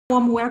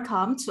Warm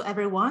welcome to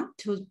everyone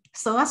to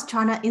SOAS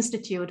China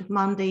Institute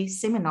Monday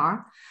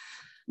seminar.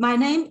 My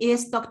name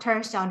is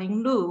Dr.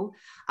 Xiaoning Lu.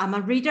 I'm a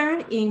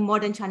reader in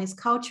modern Chinese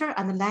culture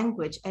and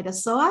language at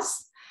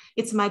SOAS.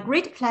 It's my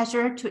great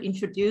pleasure to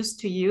introduce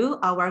to you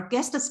our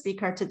guest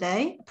speaker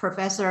today,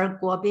 Professor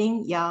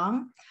Guobin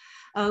Yang.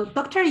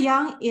 Dr.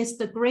 Yang is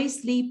the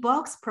Grace Lee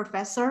Boggs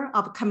Professor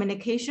of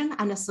Communication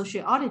and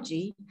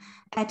Sociology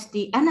at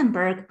the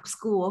Annenberg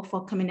School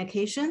for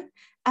Communication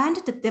and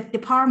the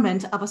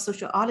Department of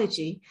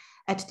Sociology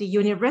at the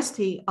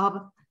University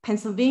of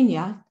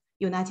Pennsylvania,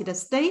 United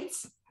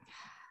States.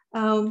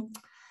 At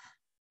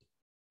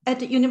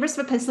the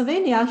University of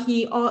Pennsylvania,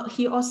 he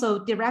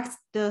also directs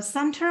the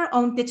Center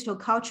on Digital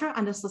Culture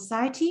and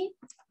Society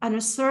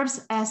and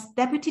serves as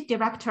Deputy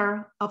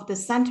Director of the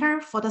Center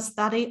for the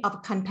Study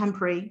of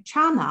Contemporary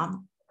China.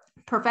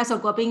 Professor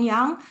Guobin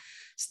Yang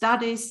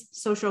studies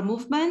social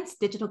movements,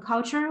 digital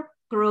culture,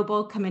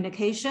 global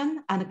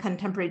communication, and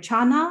contemporary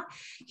China.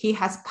 He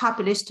has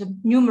published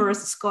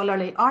numerous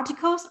scholarly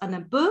articles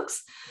and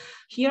books.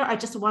 Here, I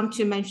just want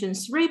to mention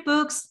 3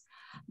 books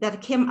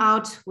that came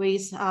out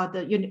with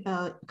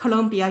the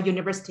Columbia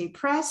University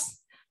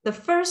Press. The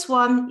first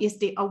one is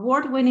the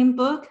award-winning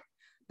book,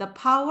 The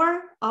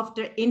Power of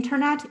the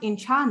Internet in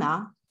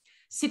China,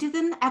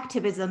 Citizen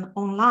Activism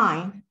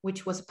Online,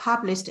 which was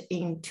published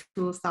in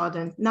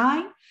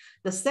 2009.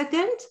 The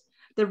second,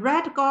 The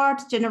Red Guard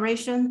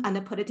Generation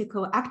and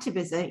Political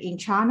Activism in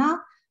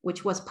China,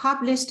 which was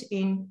published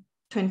in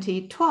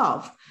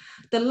 2012.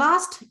 The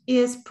last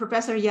is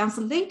Professor Yang's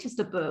latest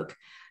book,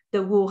 The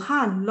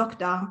Wuhan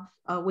Lockdown,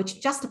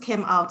 which just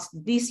came out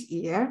this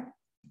year.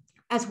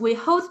 As we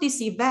hold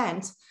this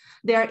event,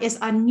 there is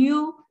a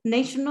new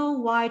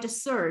nationwide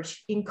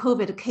surge in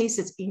COVID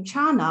cases in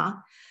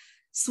China.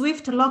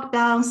 Swift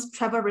lockdowns,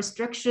 travel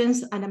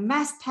restrictions, and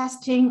mass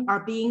testing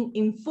are being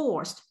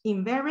enforced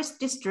in various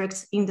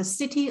districts in the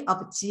city of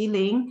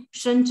Jilin,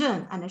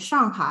 Shenzhen, and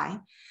Shanghai.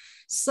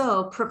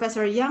 So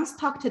Professor Yang's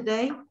talk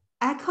today,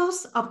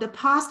 Echoes of the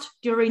Past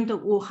During the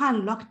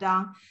Wuhan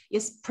Lockdown,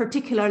 is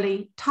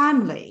particularly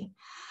timely.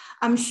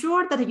 I'm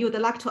sure that you'd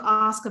like to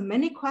ask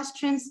many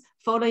questions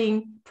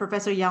following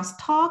Professor Yang's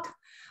talk.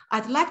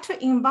 I'd like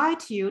to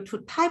invite you to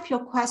type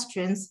your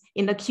questions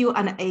in the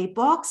Q&A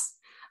box.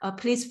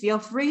 Please feel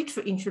free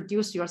to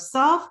introduce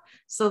yourself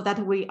so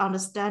that we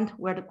understand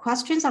where the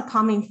questions are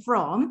coming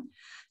from.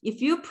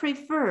 If you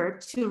prefer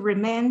to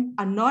remain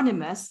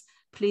anonymous,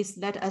 please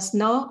let us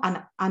know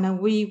and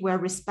we will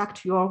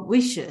respect your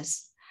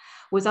wishes.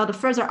 Without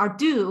further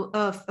ado,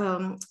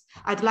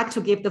 I'd like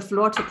to give the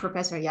floor to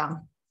Professor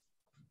Yang.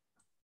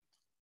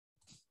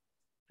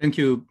 Thank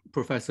you,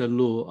 Professor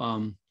Lu,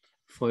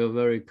 for your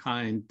very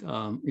kind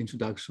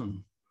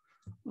introduction.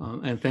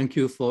 And thank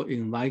you for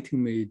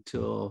inviting me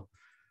to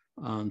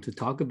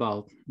talk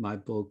about my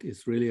book.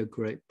 It's really a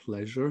great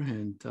pleasure.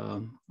 And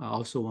I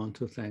also want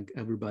to thank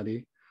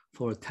everybody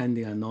for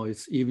attending. I know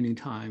it's evening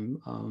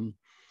time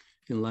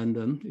in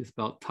London. It's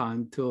about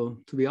time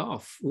to be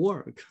off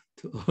work.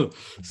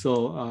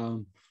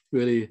 So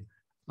really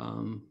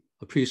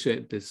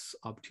appreciate this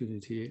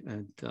opportunity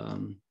and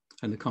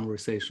the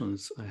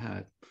conversations I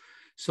had.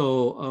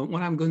 So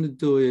what I'm going to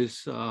do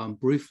is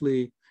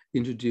briefly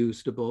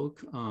introduce the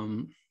book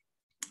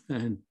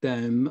and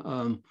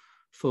then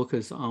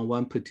focus on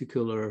one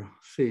particular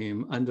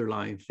theme,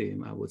 underlying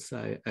theme, I would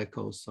say,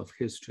 echoes of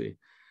history.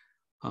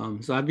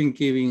 So I've been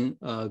giving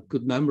a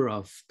good number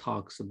of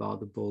talks about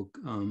the book.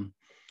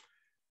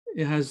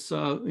 It has,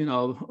 a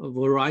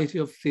variety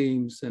of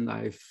themes, and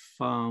I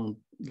found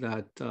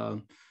that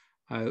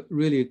I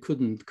really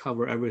couldn't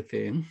cover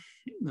everything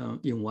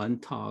in one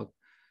talk.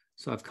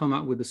 So I've come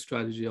up with a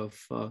strategy of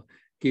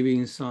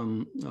giving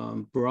some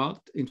broad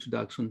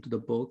introduction to the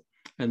book,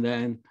 and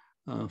then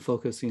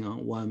focusing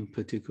on one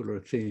particular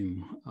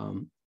theme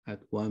on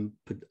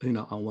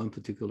one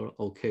particular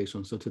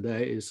occasion. So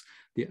today is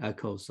the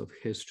echoes of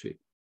history.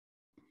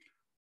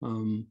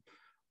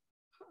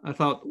 I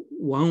thought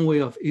one way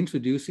of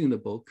introducing the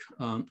book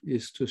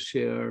is to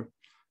share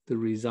the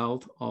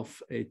result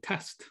of a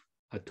test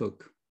I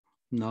took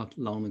not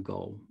long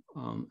ago.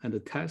 And the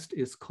test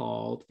is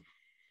called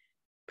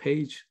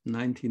Page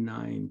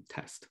 99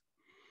 Test.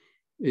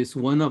 It's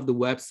one of the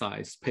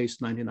websites.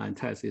 Page 99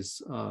 Test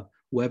is a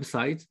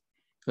website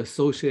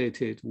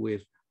associated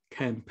with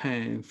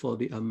Campaign for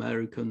the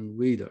American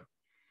Reader,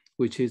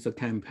 which is a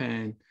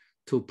campaign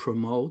to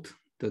promote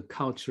the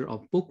culture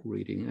of book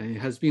reading, and it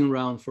has been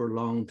around for a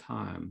long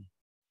time.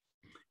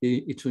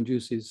 It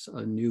introduces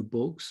new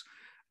books,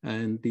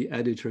 and the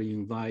editor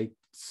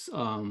invites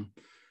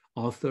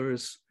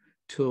authors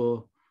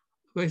to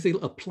basically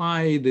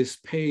apply this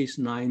Page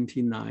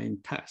 99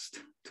 test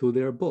to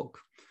their book.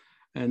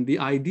 And the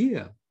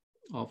idea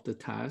of the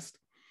test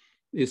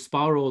is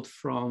borrowed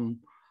from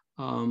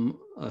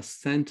a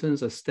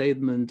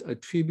statement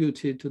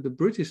attributed to the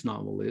British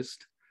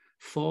novelist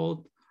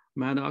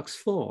Maddox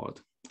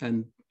Ford.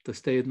 And the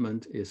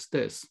statement is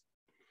this: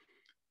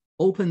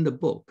 open the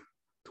book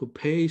to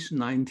page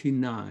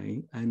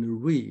 99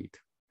 and read,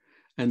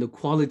 and the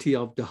quality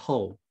of the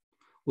whole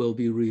will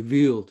be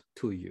revealed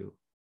to you.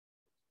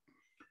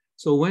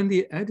 So when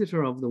the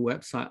editor of the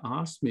website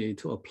asked me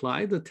to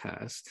apply the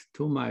test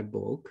to my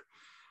book,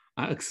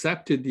 I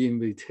accepted the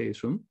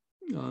invitation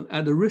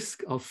at the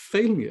risk of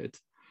failing it.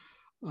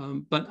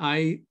 But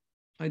I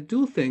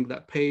do think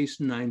that page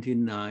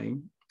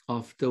 99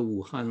 of the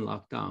Wuhan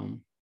lockdown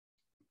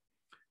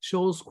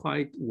shows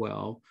quite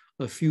well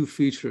a few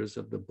features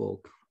of the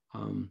book.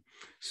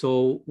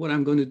 So what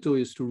I'm going to do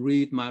is to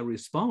read my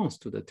response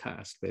to the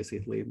test,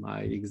 basically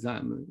my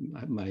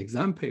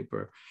exam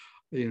paper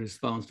in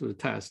response to the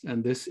test.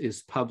 And this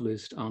is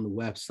published on the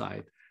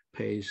website,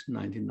 page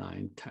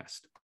 99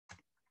 test.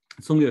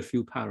 It's only a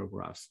few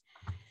paragraphs.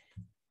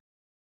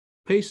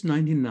 Page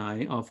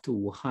 99 of the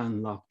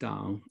Wuhan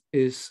lockdown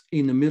is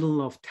in the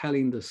middle of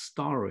telling the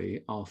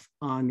story of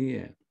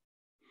Nian,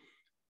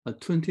 a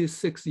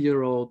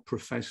 26-year-old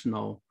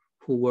professional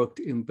who worked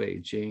in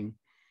Beijing.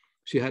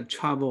 She had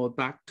traveled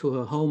back to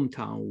her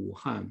hometown,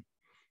 Wuhan,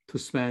 to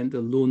spend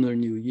the Lunar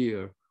New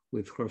Year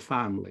with her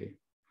family.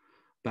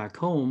 Back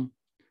home,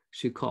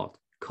 she caught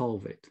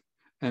COVID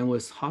and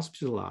was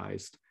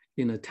hospitalized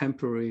in a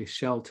temporary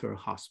shelter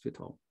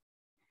hospital.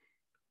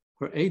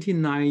 Her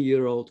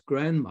 89-year-old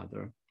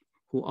grandmother,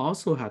 who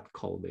also had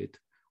COVID,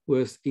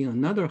 was in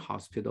another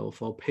hospital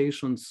for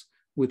patients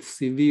with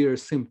severe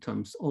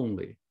symptoms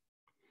only.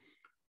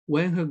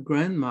 When her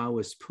grandma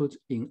was put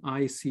in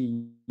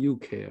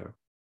ICU care,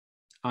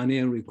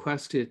 Nian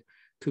requested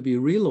to be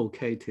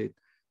relocated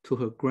to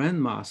her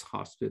grandma's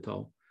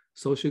hospital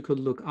so she could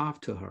look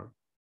after her.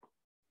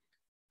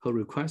 Her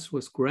request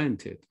was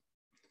granted,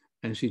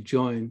 and she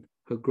joined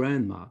her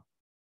grandma.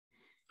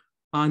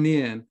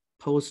 Nian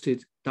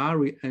posted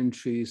diary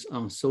entries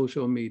on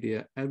social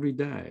media every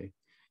day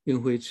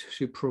in which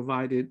she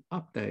provided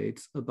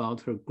updates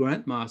about her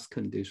grandma's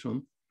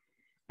condition,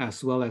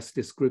 as well as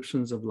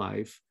descriptions of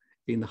life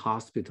in the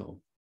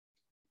hospital.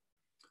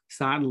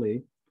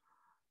 Sadly,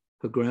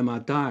 her grandma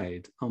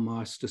died on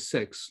March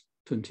 6,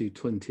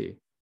 2020.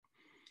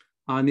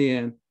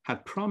 Nian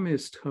had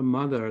promised her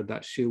mother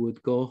that she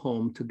would go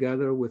home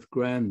together with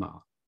grandma.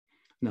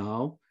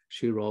 Now,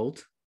 she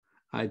wrote,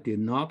 "I did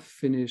not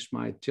finish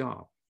my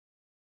job."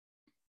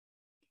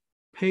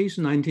 Page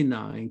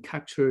 99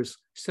 captures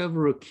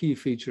several key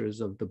features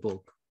of the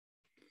book.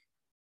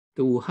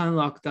 The Wuhan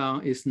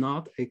lockdown is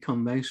not a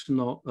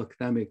conventional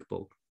academic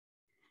book.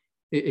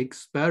 It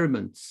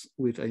experiments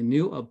with a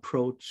new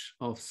approach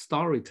of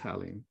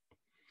storytelling,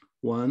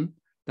 one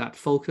that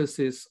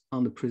focuses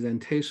on the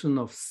presentation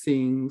of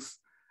scenes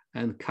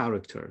and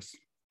characters.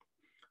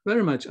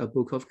 Very much a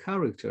book of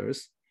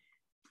characters,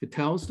 it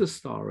tells the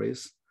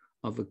stories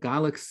of a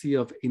galaxy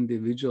of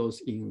individuals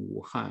in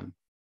Wuhan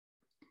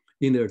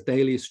in their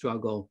daily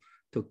struggle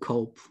to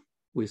cope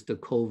with the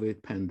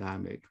COVID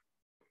pandemic.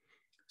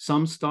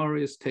 Some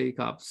stories take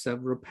up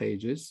several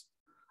pages,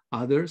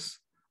 others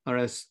are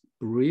as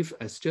brief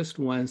as just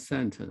one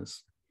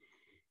sentence.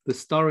 The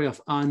story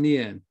of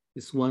Nian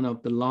is one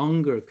of the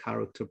longer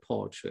character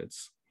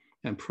portraits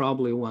and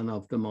probably one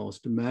of the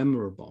most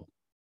memorable.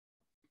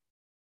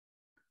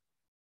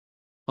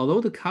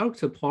 Although the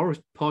character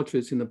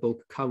portraits in the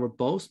book cover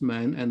both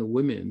men and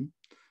women,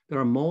 there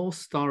are more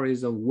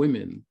stories of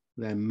women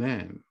than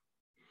men.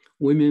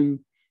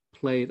 Women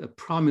played a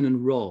prominent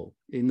role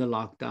in the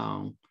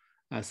lockdown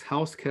as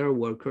healthcare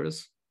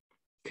workers,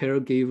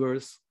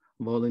 caregivers,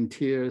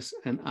 volunteers,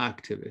 and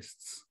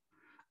activists.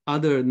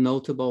 Other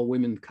notable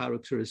women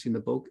characters in the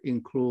book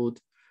include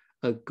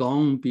a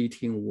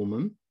gong-beating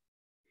woman,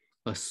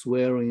 a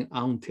swearing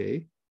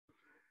auntie,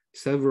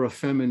 several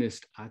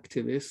feminist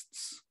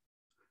activists,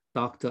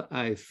 Dr.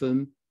 Ai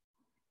Fen,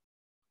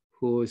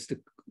 who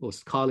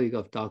was colleague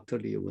of Dr.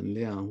 Li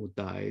Wenliang, who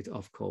died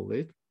of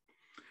COVID,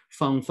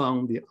 Fang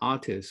Fang, the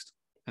artist,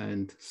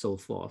 and so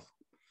forth.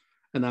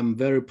 And I'm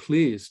very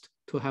pleased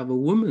to have a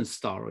woman's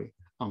story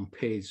on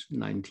page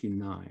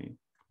 99.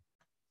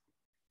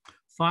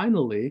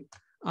 Finally,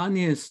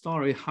 Nian's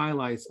story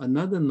highlights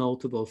another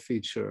notable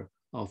feature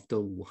of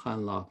the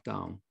Wuhan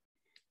lockdown,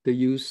 the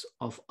use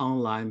of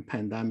online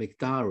pandemic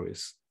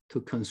diaries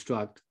to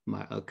construct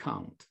my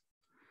account.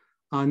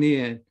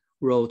 Nian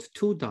wrote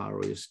 2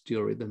 diaries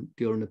during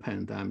the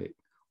pandemic,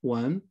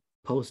 one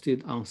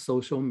posted on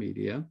social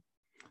media,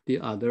 the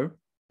other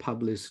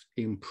published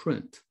in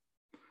print.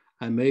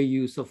 I made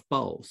use of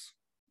both.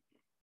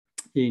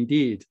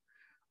 Indeed,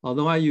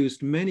 although I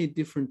used many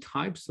different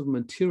types of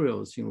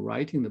materials in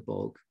writing the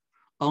book,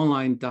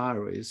 online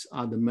diaries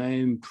are the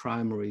main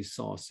primary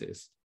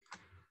sources.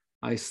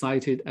 I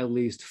cited at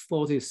least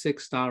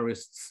 46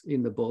 diarists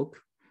in the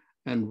book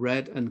and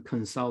read and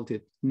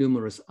consulted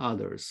numerous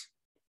others.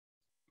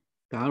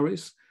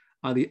 Diaries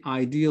are the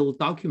ideal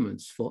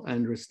documents for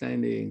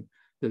understanding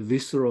the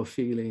visceral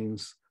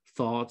feelings,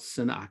 thoughts,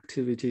 and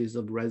activities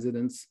of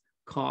residents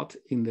caught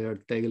in their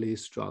daily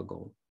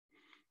struggle.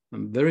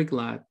 I'm very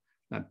glad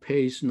that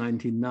page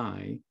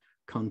 99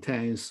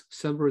 contains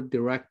several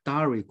direct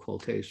diary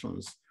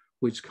quotations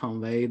which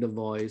convey the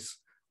voice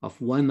of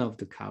one of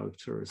the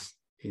characters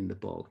in the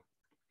book.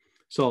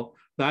 So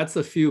that's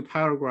a few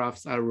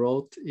paragraphs I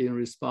wrote in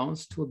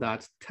response to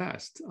that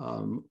test,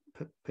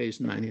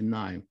 page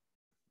 99.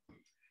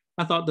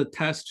 I thought the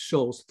test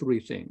shows three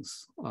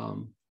things,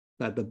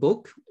 that the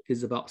book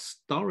is about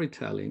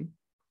storytelling.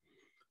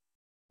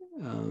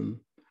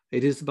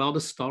 It is about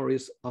the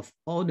stories of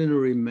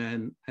ordinary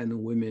men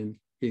and women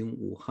in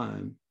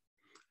Wuhan,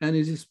 and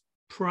it is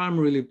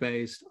primarily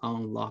based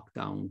on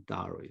lockdown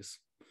diaries.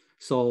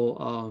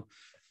 So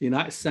in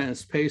that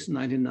sense, page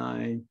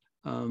 99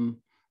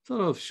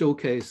 sort of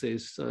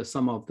showcases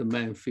some of the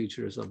main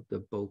features of the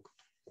book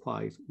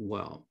quite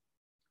well.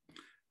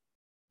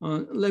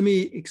 Let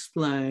me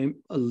explain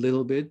a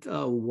little bit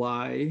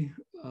why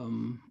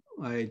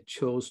I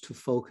chose to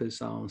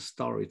focus on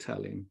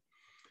storytelling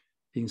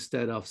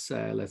instead of,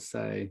 say, let's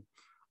say,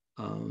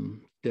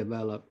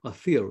 develop a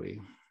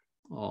theory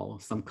or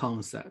some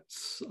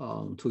concepts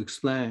to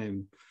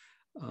explain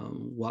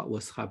what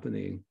was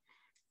happening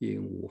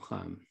in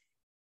Wuhan.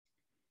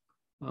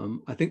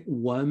 I think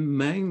one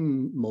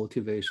main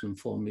motivation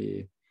for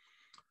me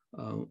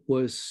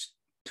was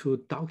to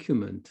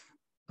document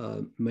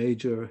a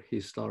major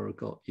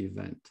historical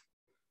event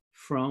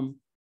from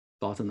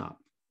bottom-up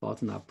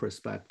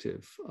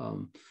perspective.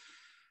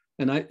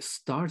 And I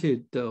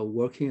started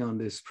working on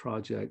this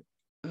project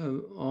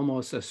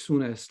almost as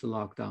soon as the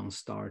lockdown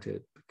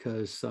started,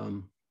 because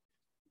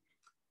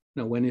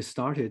when it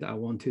started, I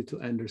wanted to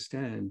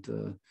understand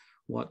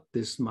what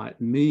this might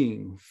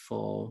mean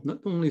for not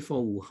only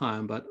for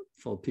Wuhan, but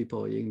for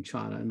people in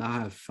China. And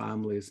I have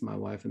families, my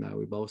wife and I,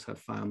 we both have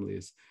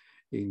families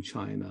in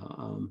China.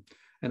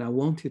 And I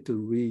wanted to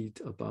read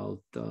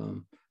about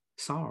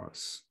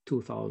SARS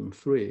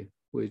 2003,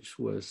 which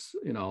was,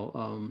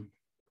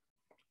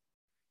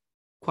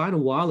 quite a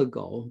while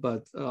ago,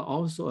 but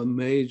also a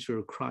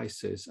major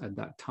crisis at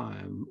that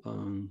time.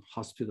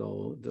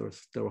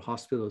 There were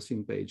hospitals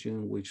in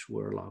Beijing which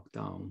were locked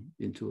down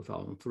in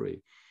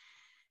 2003.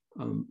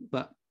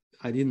 But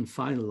I didn't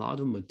find a lot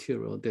of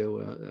material. There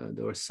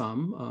were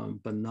some,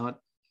 but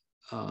not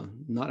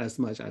as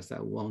much as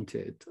I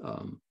wanted.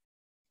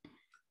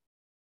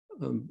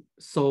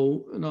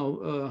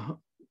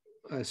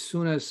 As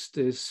soon as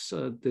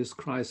this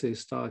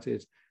crisis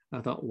started, I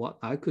thought what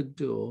I could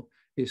do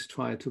is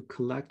try to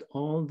collect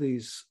all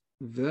these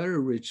very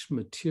rich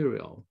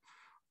material,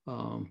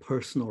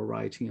 personal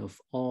writing of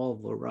all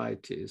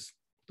varieties,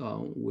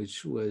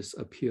 which was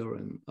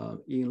appearing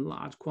in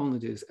large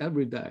quantities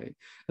every day.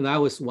 And that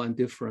was one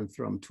different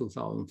from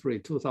 2003.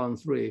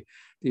 2003,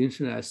 the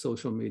internet,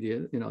 social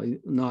media,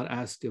 not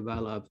as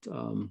developed,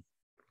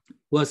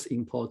 was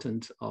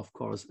important, of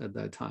course, at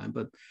that time.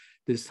 But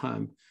this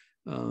time,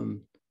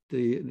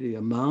 the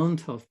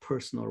amount of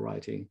personal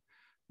writing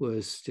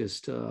was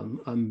just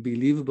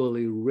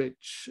unbelievably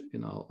rich,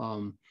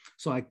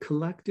 So I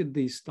collected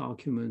these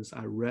documents,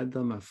 I read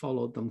them, I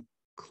followed them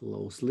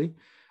closely.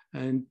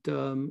 And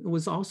it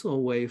was also a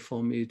way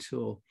for me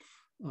to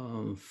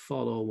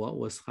follow what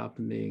was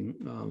happening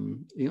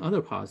in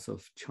other parts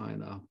of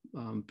China,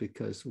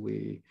 because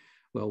we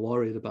were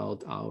worried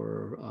about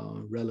our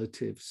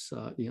relatives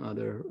in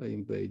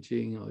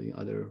Beijing or in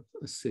other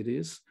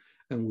cities,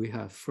 and we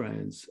have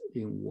friends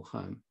in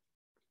Wuhan.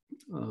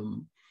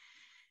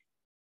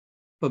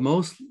 But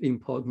most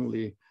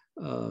importantly,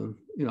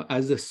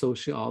 as a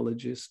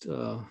sociologist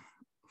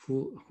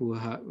who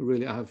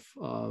have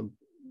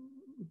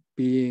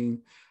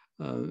been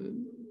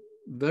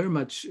very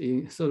much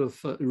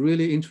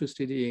really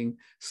interested in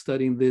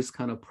studying this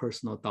kind of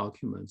personal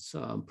documents.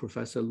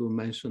 Professor Lu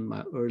mentioned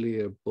my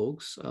earlier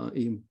books.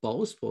 In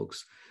both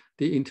books,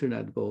 the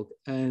internet book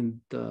and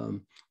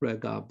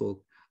Rega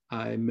book,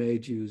 I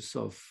made use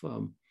of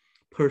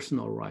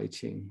personal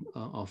writing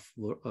of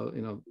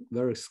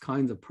various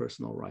kinds of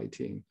personal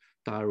writing,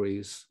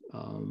 diaries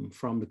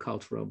from the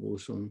Cultural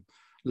Revolution,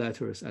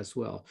 letters as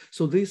well.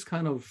 So these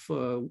kind of,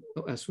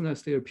 as soon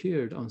as they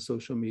appeared on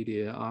social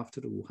media after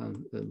the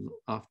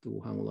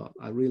Wuhan,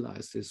 I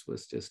realized this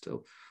was just a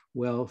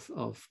wealth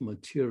of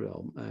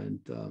material, and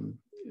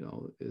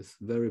it's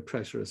very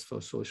precious for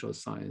social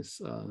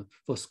science,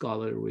 for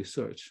scholarly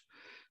research.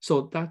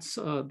 So that's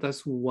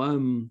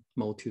one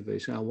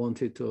motivation. I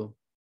wanted to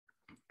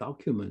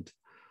document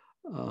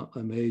a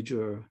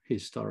major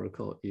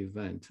historical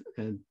event,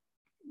 and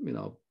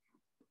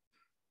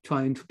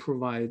trying to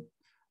provide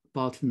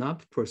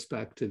bottom-up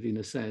perspective in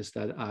the sense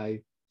that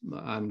I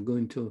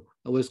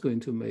was going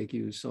to make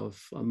use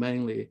of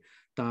mainly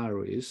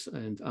diaries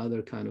and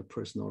other kind of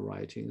personal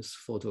writings,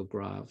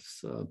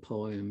 photographs,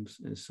 poems,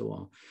 and so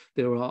on.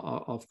 There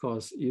are, of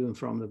course, even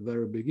from the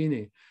very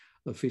beginning,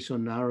 official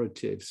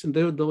narratives, and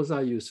those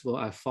are useful.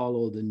 I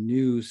follow the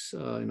news,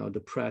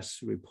 the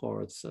press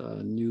reports,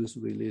 news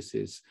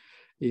releases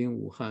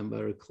in Wuhan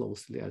very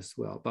closely as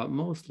well. But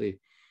mostly,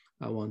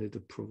 I wanted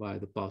to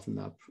provide a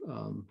bottom-up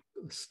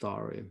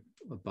story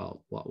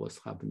about what was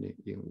happening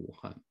in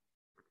Wuhan.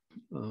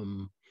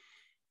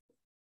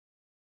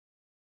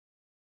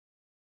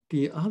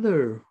 The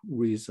other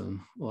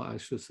reason, or I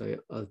should say,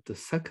 the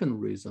second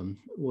reason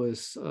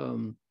was,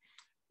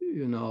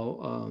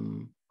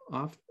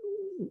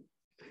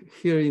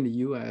 here in the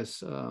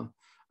US,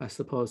 I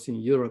suppose in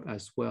Europe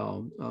as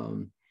well,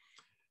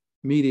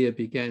 media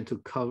began to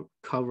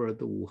cover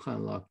the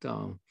Wuhan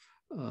lockdown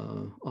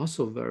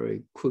also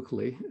very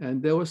quickly.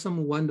 And there were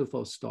some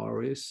wonderful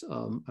stories.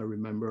 I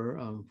remember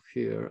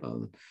here,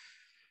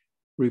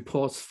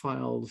 reports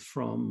filed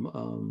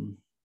from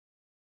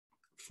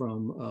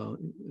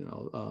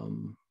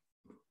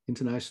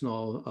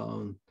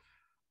international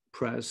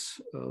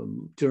press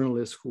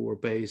journalists who were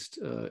based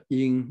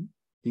in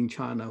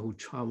China who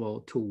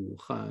traveled to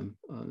Wuhan.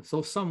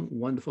 So some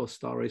wonderful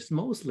stories.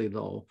 Mostly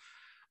though,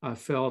 I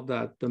felt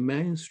that the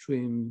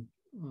mainstream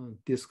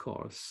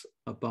discourse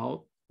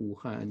about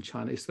Wuhan and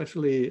China,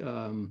 especially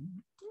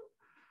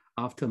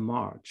after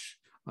March,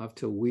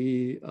 after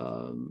we,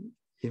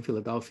 in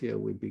Philadelphia,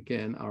 we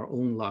began our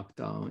own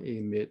lockdown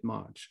in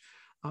mid-March.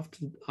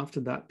 After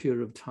that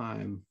period of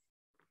time,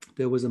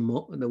 there was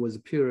a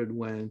period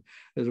when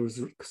there was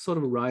a sort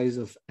of rise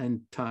of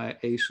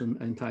anti-Asian,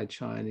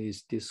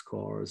 anti-Chinese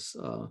discourse,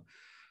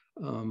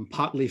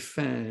 partly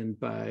fanned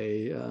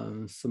by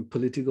some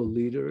political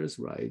leaders,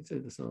 right?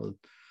 So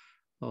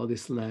all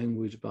this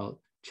language about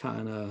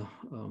China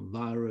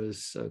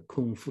virus,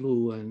 Kung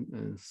flu,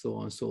 and so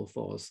on and so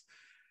forth.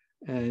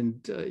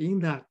 And in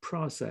that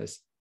process,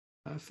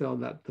 I felt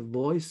that the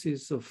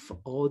voices of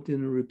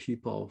ordinary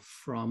people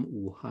from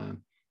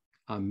Wuhan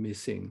are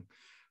missing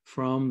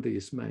from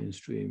these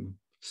mainstream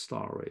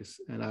stories.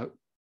 And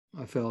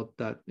I felt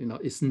that, you know,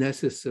 it's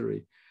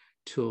necessary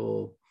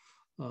to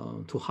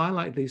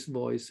highlight these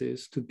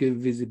voices, to give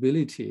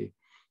visibility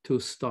to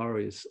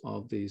stories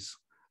of these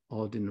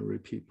ordinary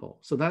people.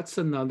 So that's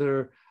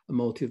another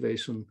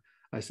motivation.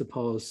 I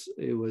suppose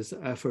it was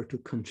an effort to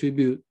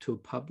contribute to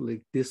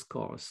public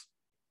discourse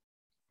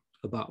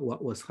about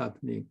what was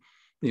happening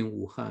in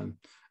Wuhan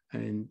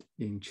and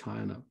in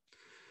China.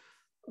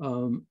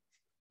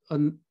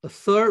 And a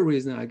third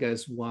reason, I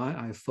guess, why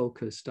I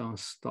focused on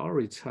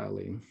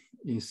storytelling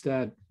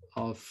instead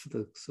of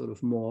the sort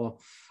of more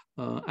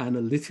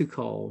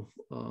analytical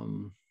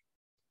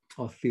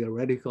or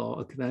theoretical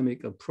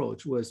academic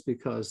approach was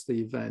because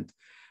the event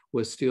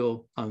was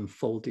still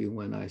unfolding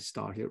when I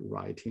started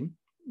writing.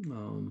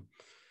 It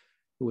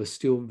was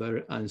still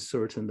very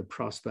uncertain. The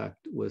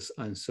prospect was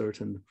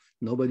uncertain.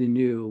 Nobody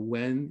knew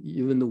when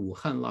even the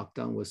Wuhan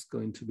lockdown was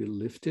going to be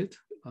lifted.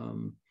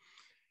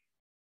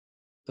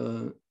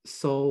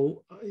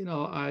 So, you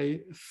know,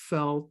 I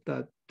felt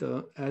that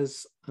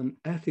as an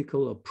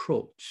ethical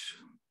approach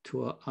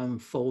to an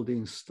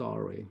unfolding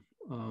story,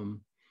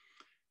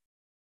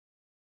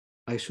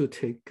 I should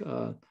take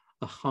a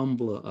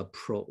humbler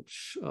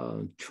approach,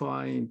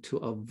 trying to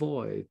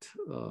avoid,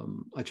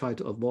 I try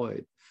to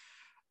avoid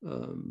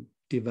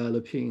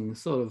developing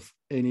sort of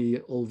any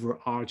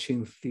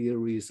overarching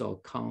theories or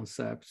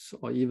concepts,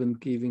 or even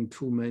giving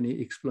too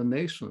many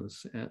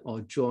explanations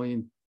or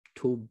drawing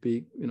too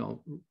big, you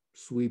know,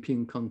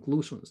 sweeping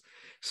conclusions.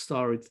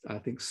 Stories, I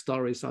think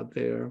stories are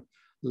there.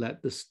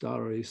 Let the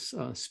stories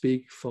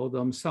speak for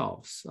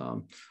themselves.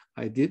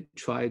 I did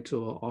try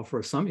to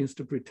offer some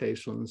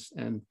interpretations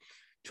and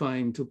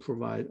trying to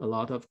provide a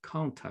lot of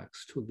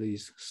context to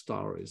these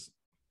stories.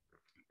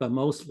 But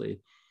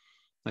mostly,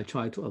 I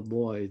try to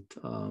avoid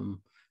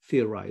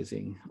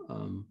theorizing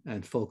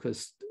and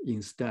focus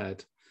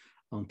instead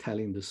on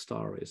telling the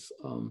stories.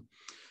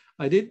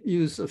 I did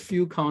use a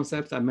few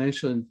concepts. I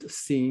mentioned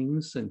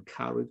scenes and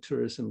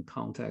characters and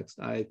context.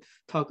 I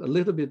talked a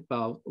little bit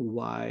about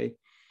why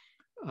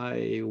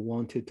I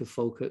wanted to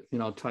focus, you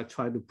know, try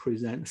to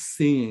present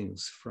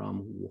scenes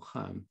from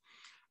Wuhan.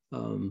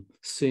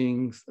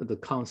 Scenes, the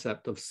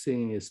concept of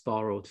scene is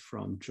borrowed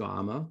from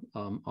drama,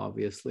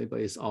 obviously,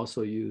 but it's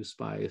also used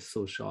by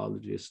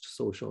sociologists,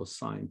 social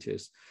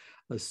scientists.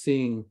 A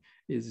scene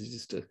is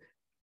just a,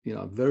 you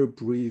know, very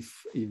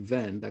brief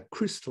event that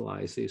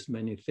crystallizes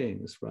many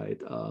things, right?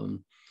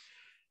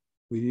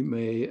 We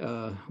may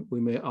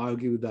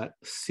argue that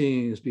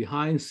scenes,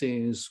 behind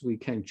scenes, we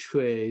can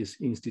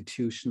trace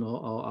institutional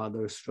or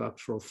other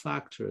structural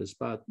factors,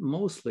 but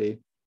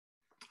mostly,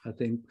 I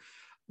think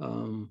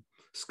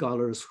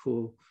scholars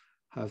who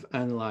have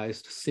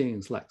analyzed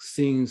scenes like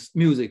scenes,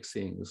 music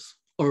scenes,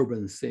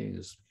 urban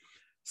scenes,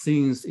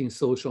 scenes in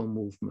social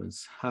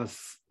movements have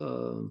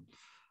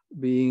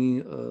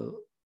been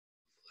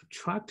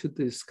attracted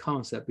to this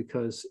concept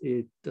because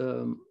it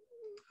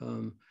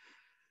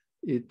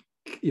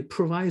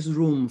provides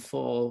room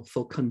for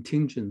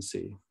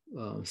contingency.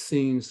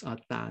 Scenes are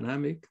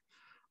dynamic,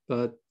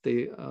 but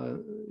they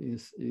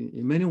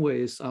in many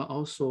ways are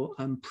also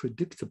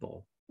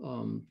unpredictable.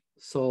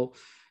 So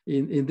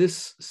in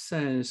this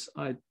sense,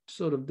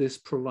 this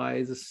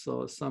provides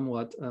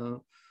somewhat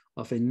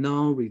of a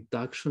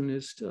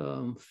non-reductionist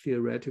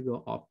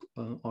theoretical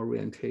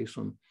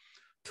orientation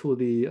to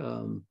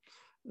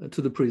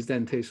the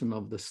presentation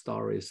of the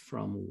stories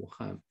from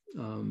Wuhan.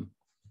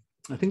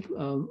 I think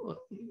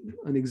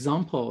an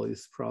example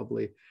is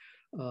probably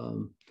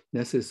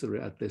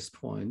necessary at this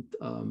point.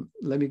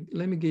 Let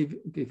me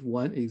give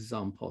one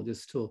example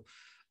just to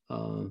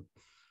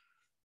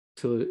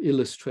to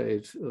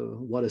illustrate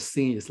what a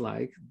scene is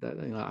like. That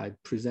I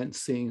present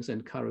scenes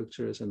and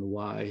characters and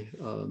why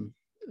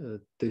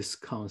this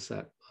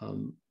concept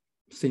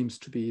seems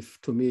to be,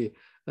 to me,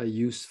 a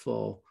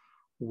useful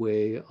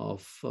way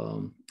of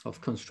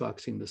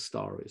constructing the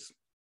stories.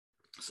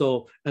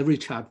 So every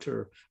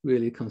chapter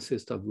really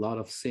consists of a lot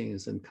of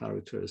scenes and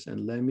characters.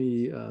 And let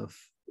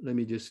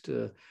me just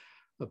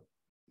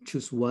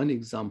choose one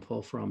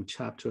example from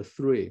chapter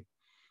 3,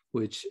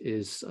 which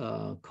is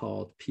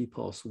called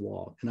People's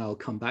War. And I'll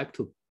come back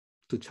to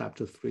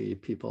chapter 3,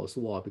 People's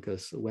War,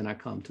 because when I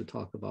come to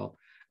talk about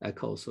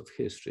echoes of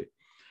history.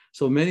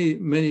 So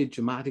many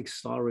dramatic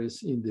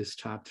stories in this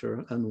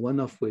chapter, and one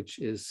of which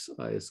is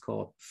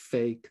called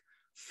Fake.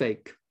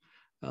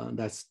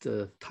 That's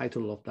the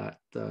title of that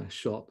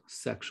short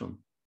section.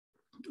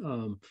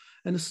 And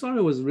the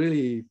story was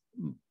really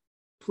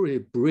pretty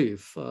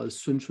brief.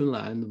 Sun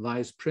Chunlan,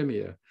 vice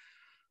premier,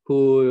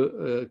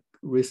 who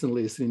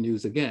recently is in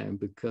news again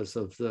because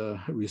of the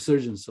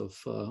resurgence of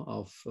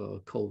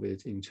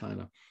COVID in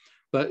China.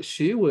 But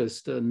she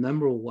was the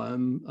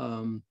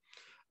 #1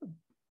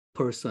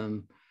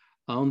 person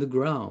on the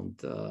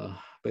ground,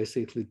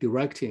 basically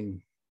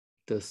directing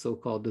the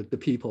so-called the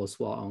People's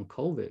War on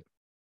COVID.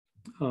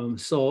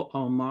 So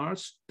on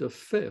March the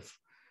 5th,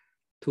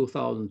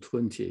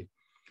 2020,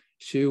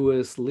 she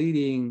was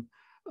leading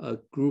a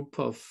group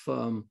of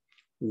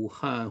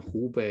Wuhan,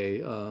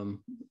 Hubei,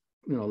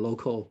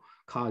 local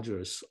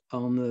cadres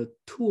on a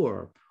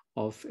tour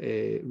of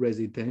a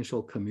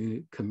residential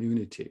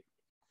community.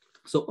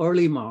 So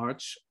early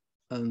March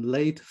and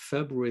late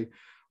February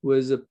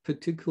was a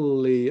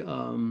particularly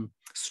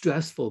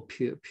stressful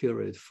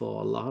period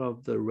for a lot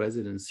of the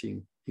residents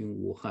in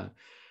Wuhan,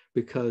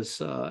 because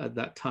at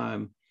that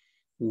time,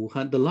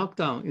 Wuhan, the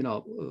lockdown,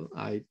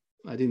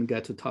 I didn't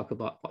get to talk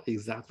about what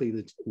exactly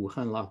the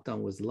Wuhan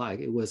lockdown was like.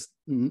 It was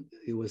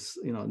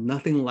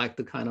nothing like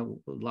the kind of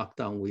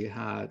lockdown we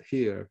had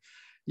here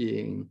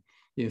in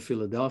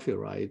Philadelphia,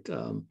 right?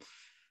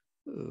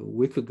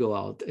 We could go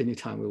out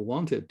anytime we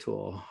wanted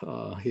to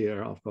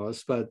here, of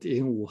course, but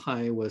in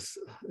Wuhan,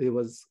 it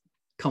was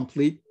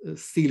complete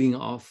sealing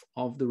off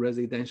of the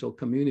residential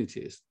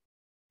communities,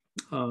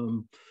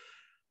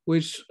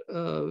 which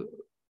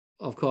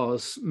of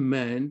course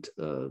meant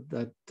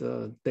that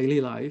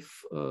daily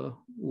life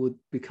would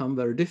become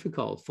very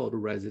difficult for the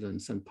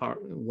residents. And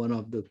one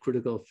of the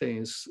critical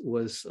things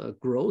was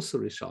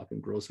grocery shopping.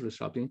 Grocery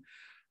shopping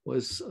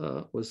was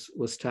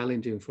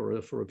challenging for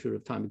a period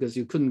of time because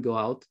you couldn't go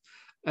out.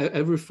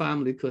 Every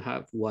family could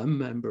have one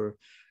member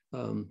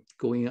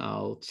going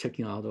out,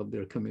 checking out of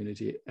their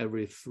community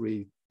every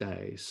 3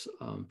 days.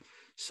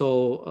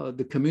 So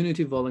the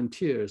community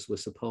volunteers were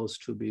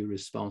supposed to be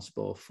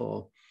responsible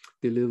for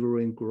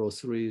delivering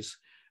groceries,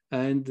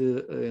 and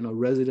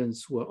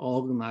residents were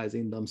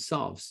organizing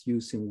themselves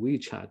using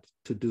WeChat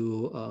to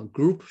do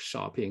group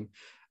shopping,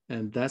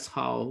 and that's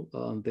how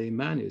they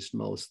managed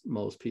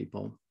most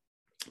people.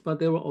 But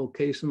there were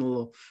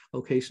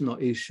occasional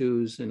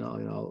issues,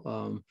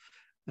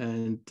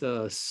 and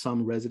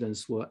some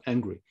residents were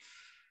angry.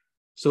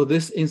 So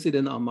this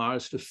incident on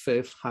March the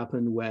 5th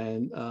happened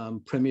when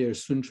Premier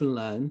Sun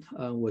Chunlan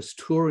was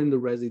touring the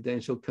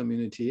residential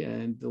community,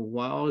 and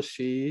while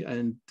she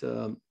and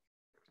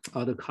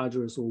other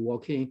cadres were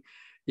walking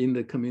in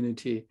the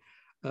community,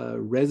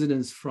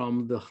 residents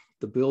from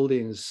the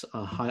buildings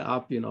high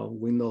up,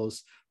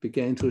 windows,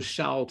 began to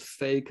shout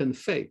 "fake" and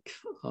 "fake,"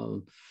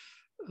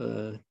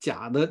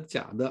 假的,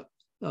假的.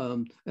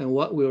 And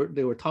what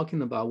they were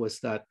talking about was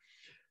that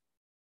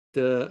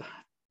the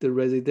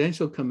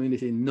residential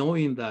community,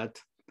 knowing that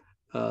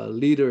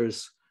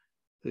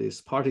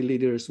these party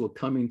leaders were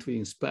coming to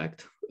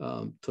inspect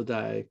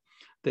today,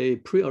 they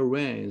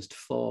pre-arranged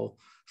for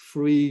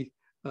free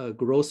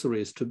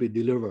groceries to be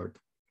delivered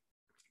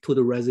to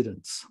the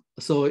residents.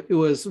 So it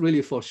was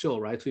really for show,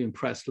 right, to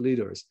impress the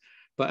leaders.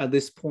 But at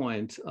this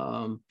point,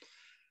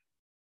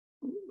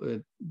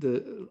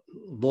 the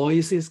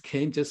voices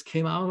just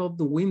came out of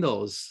the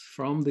windows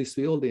from these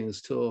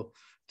buildings to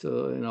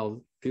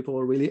people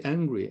were really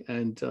angry,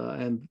 and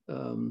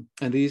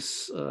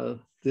this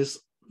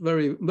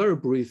very, very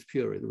brief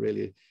period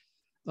really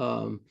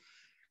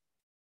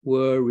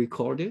were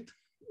recorded,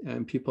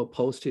 and people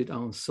posted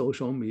on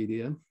social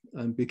media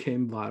and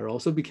became viral.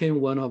 Also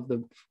became one of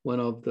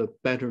the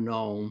better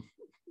known,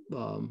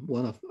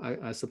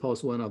 I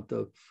suppose one of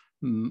the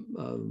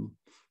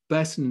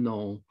best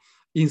known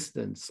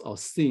incidents or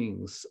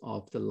scenes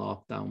of the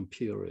lockdown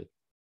period.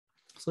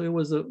 So it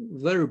was a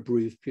very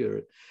brief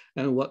period.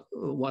 And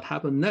what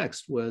happened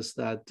next was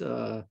that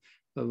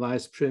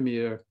Vice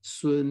Premier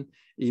Sun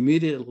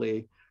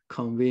immediately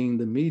convened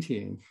the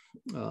meeting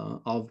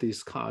of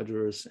these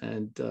cadres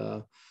and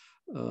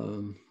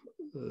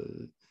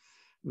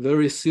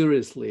very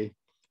seriously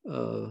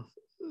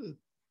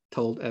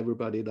told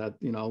everybody that,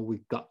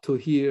 we got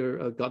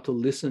to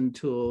listen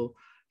to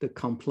the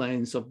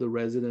complaints of the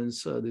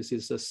residents. This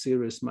is a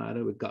serious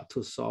matter. We got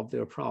to solve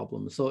their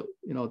problem. So,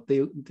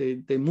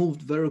 they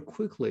moved very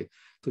quickly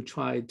to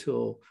try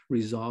to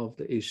resolve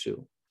the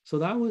issue. So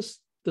that was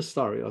the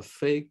story of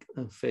fake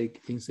and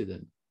fake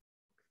incident.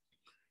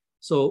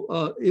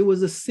 So it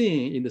was a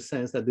scene in the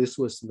sense that this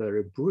was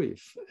very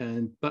brief,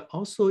 but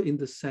also in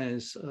the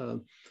sense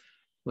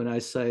when I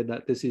say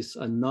that this is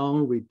a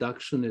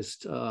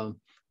non-reductionist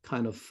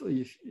kind of,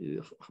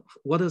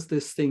 what does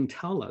this thing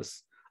tell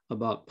us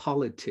about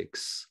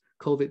politics,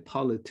 COVID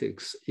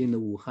politics in the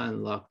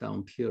Wuhan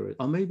lockdown period,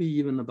 or maybe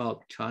even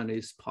about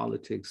Chinese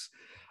politics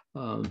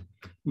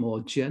more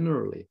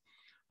generally?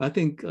 I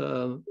think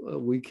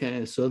we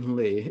can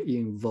certainly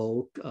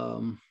invoke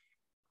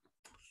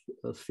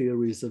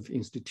theories of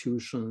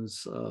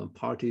institutions,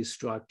 party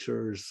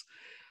structures,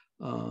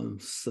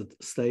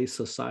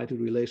 state-society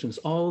relations,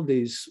 all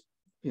these,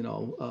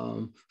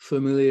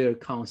 familiar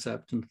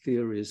concepts and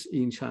theories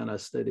in China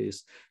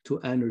studies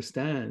to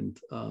understand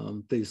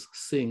this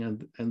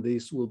thing, and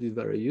these will be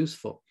very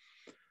useful.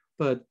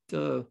 But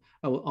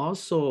I will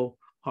also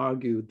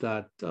argue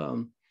that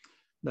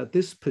that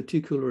this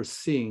particular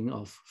scene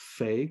of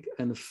fake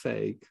and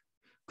fake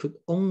could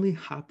only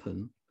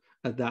happen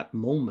at that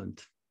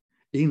moment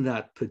in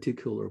that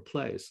particular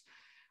place.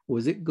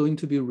 Was it going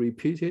to be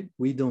repeated?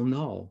 We don't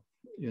know.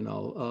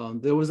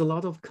 There was a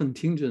lot of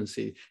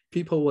contingency.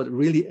 People were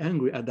really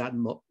angry at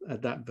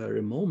that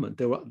very moment.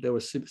 There were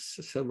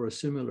several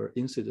similar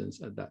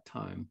incidents at that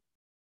time.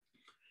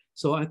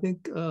 So I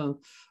think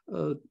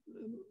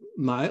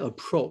my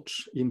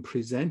approach in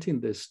presenting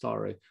this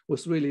story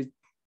was really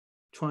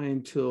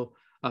trying to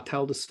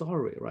tell the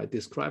story, right?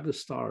 Describe the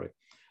story,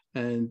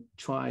 and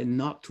try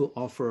not to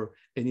offer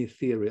any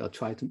theory or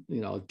try to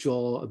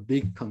draw a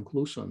big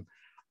conclusion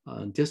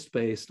just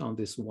based on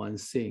this one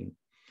scene.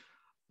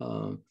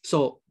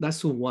 So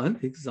that's one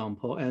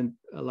example. And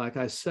like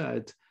I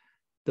said,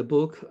 the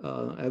book,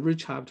 every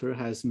chapter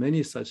has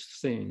many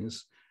such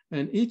things.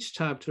 And each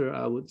chapter,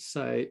 I would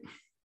say,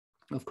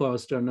 of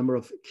course, there are a number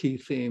of key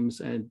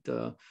themes and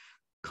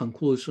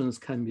conclusions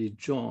can be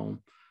drawn.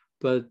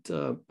 But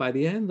by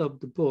the end of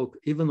the book,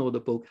 even though the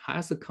book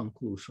has a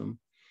conclusion,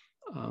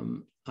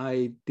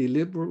 I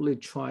deliberately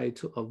try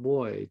to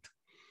avoid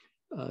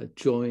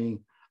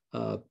drawing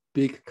a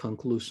big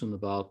conclusion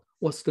about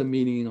what's the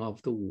meaning of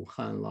the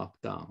Wuhan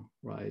lockdown,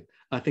 right?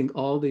 I think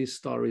all these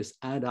stories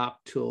add up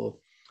to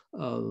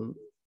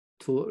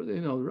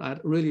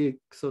really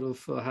sort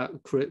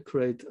of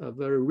create a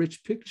very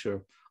rich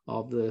picture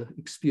of the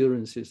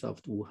experiences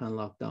of the Wuhan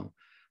lockdown.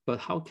 But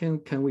how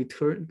can we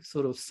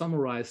sort of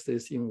summarize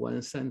this in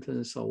one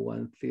sentence or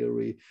one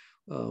theory,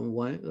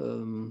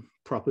 one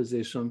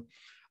proposition?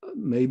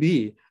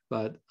 Maybe,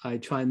 but I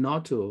try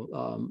not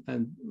to.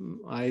 And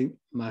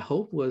my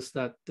hope was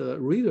that the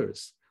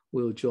readers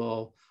will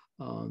draw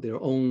their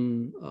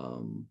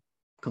own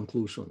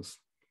conclusions.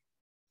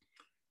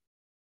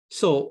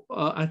 So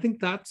I think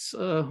that's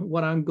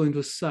what I'm going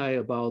to say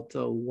about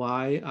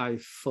why I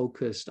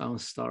focused on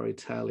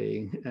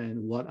storytelling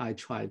and what I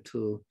try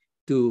to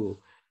do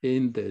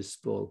in this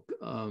book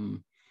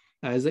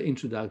as an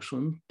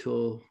introduction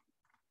to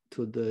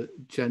the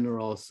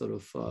general sort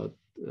of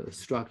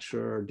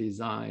structure,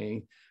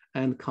 design,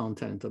 and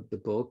content of the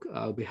book.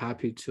 I'll be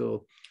happy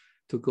to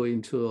go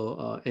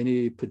into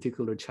any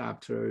particular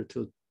chapter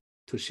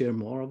to share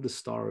more of the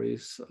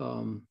stories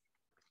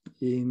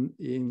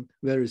in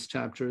various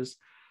chapters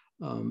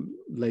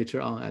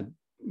later on at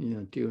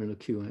during the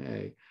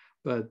Q&A.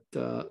 But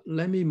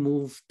let me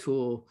move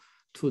to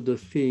the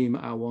theme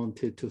I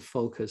wanted to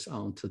focus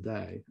on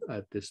today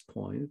at this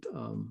point,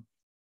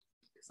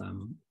 because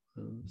I'm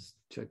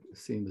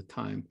seeing the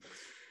time,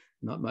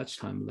 not much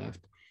time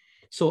left.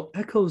 So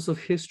Echoes of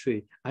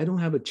History, I don't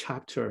have a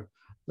chapter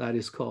that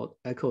is called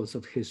Echoes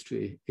of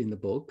History in the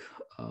book,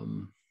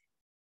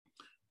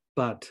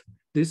 but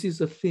this is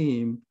a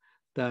theme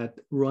that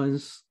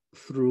runs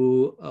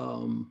through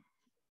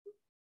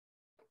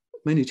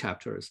many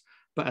chapters,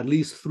 but at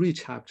least 3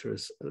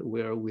 chapters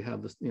where we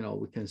have this,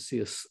 we can see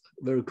a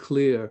very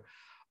clear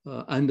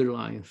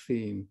underlying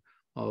theme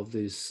of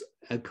these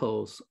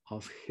echoes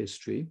of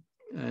history.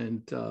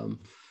 And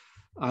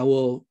I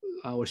will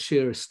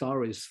share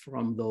stories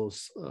from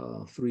those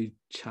 3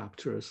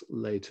 chapters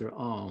later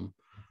on.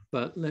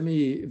 But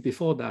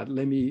before that,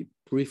 let me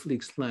briefly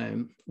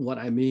explain what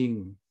I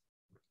mean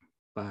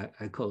by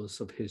echoes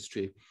of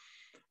history.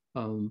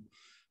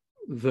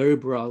 Very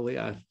broadly,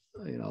 I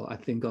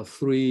think of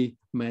 3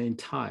 main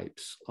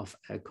types of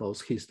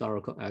echoes,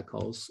 historical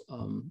echoes,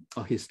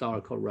 or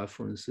historical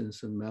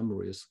references and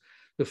memories.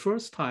 The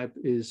first type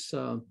is,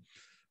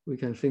 we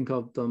can think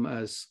of them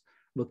as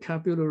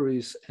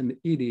vocabularies and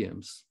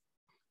idioms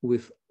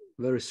with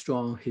very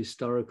strong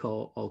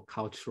historical or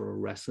cultural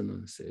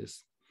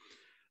resonances.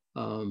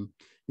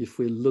 If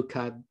we look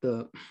at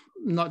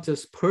not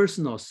just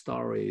personal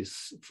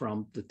stories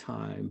from the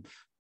time,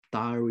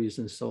 diaries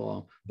and so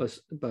on, but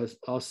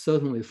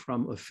certainly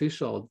from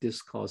official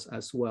discourse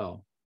as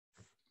well.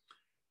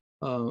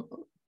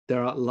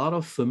 There are a lot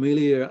of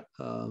familiar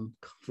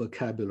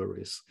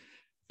vocabularies.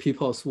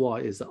 People's War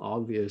is an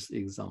obvious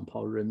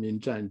example. 人民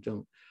战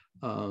争,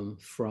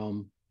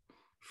 from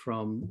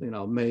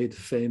made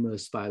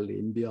famous by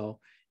Lin Biao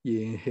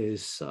in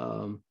his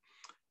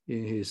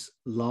in his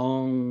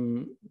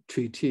long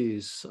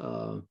treatise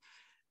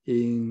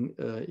in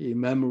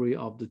memory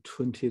of the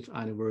 20th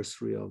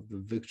anniversary of the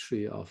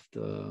victory of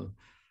the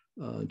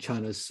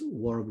China's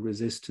war of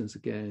resistance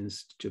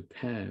against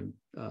Japan.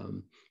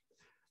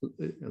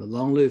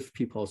 Long live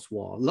People's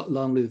War,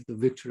 long live the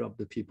victory of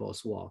the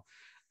People's War.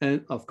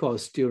 And of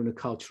course, during the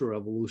Cultural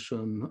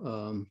Revolution,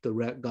 the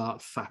Red Guard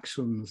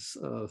factions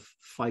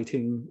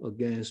fighting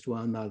against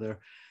one another,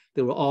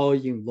 they were all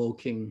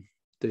invoking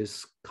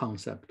this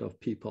concept of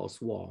People's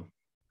War.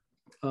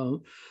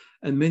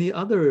 And many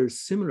other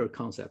similar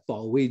concepts,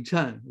 保卫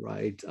战,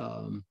 right?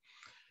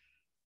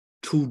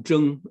 出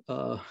征,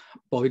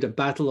 保卫战,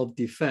 battle of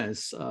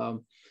defense,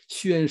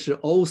 宣誓,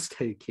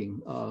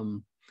 oath-taking,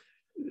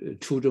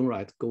 出征,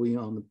 right? Going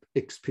on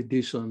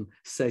expedition,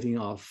 setting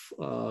off,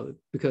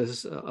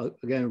 because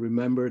again,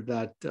 remember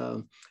that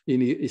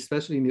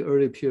especially in the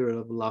early period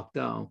of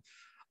lockdown,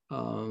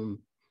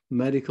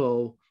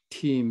 medical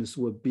teams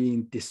were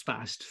being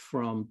dispatched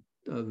from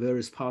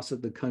various parts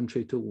of the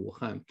country to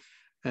Wuhan.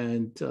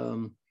 And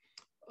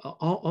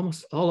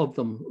almost all of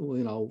them,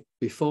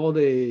 before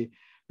they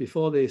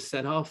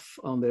set off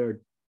on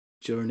their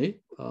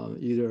journey,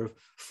 either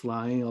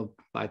flying or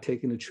by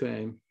taking the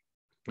train,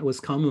 it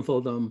was common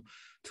for them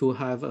to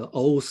have an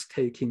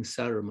oath-taking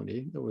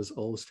ceremony. There was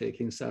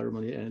oath-taking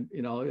ceremony, and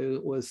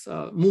it was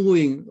a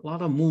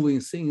lot of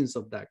moving scenes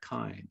of that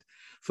kind.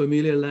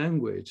 Familiar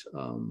language.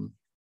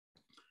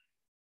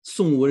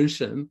 宋文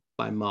神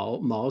by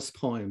Mao's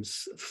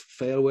poems,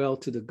 Farewell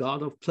to the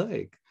God of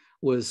Plague,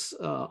 was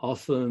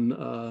often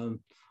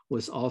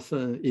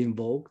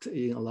invoked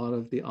in a lot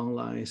of the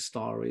online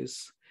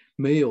stories.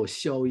 没有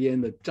硝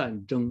烟的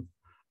战争,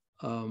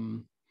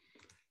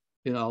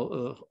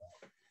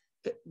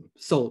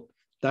 so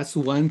that's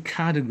one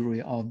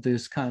category of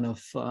this kind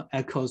of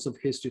echoes of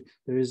history.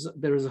 There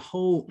is a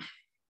whole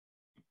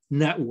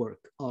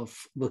network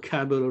of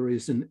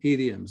vocabularies and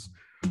idioms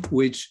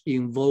which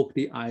invoke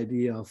the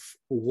idea of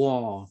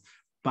war,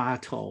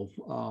 battle,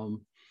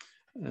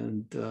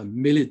 and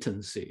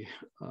militancy.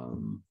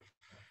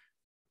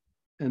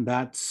 And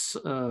that's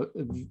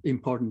an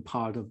important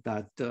part of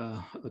that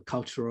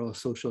cultural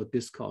social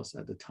discourse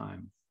at the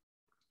time.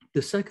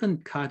 The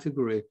second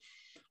category,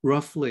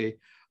 roughly,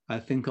 I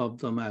think of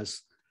them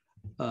as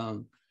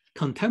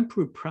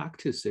contemporary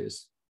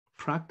practices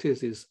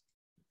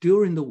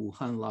during the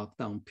Wuhan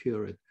lockdown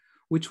period,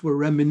 which were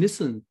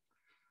reminiscent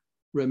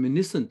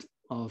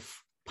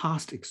of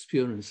past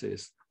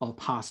experiences or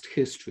past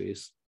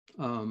histories.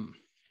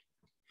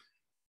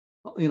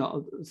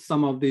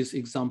 Some of these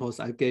examples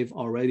I gave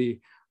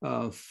already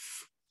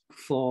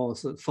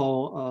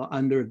fall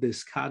under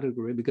this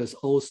category, because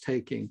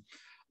oath-taking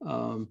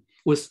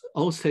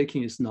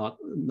is not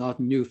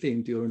a new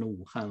thing during the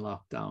Wuhan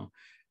lockdown.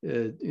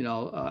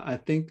 I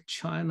think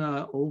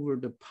China over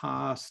the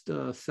past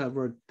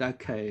several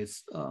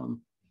decades,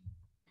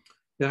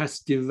 it has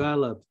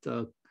developed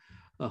a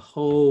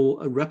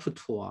whole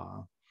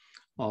repertoire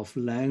of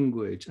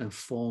language and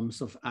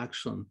forms of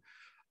action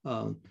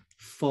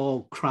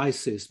for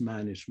crisis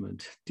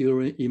management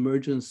during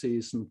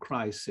emergencies and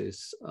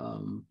crises.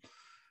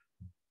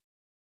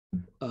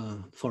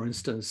 For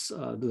instance,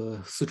 the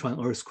Sichuan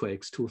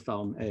earthquakes,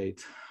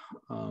 2008.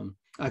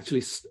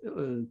 Actually,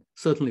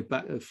 certainly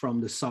back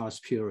from the SARS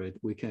period,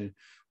 we can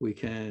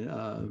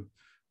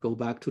go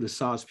back to the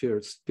SARS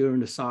period. During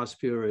the SARS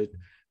period,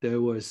 there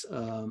was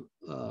a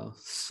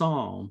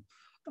song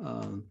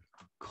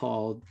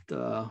called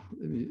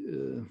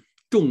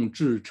众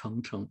志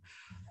成城,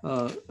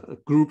 a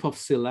group of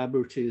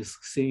celebrities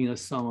singing a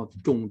song of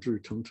众志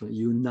成城,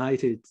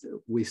 United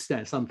We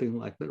Stand, something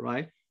like that,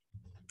 right?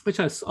 Which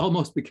has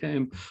almost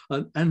became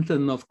an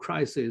anthem of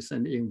crisis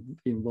and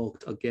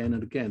invoked again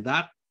and again.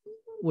 That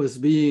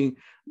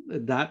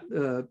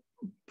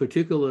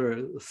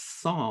particular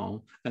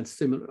song and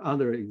similar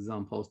other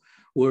examples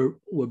were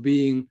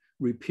being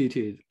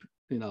repeated,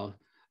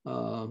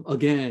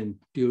 again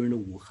during the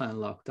Wuhan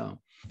lockdown.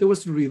 There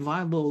was a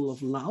revival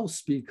of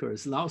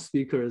loudspeakers.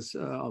 Loudspeakers,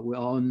 we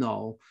all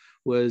know,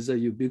 was a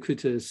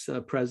ubiquitous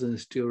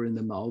presence during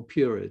the Mao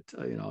period,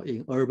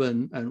 in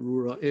urban and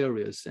rural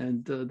areas,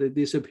 and they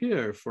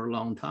disappeared for a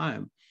long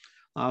time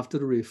after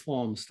the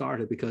reform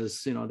started,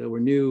 because there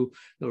were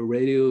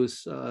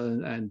radios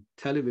and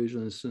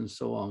televisions and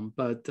so on.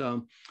 But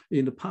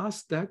in the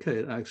past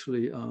decade,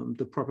 actually,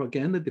 the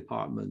propaganda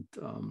department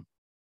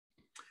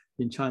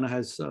in China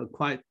has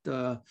quite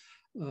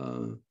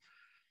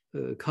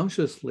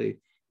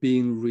consciously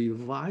been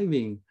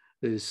reviving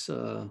this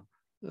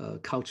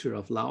culture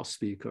of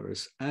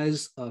loudspeakers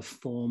as a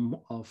form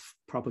of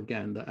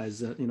propaganda,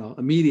 as a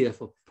media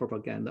for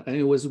propaganda, and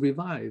it was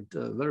revived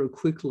very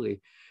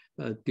quickly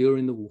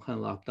during the Wuhan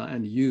lockdown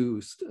and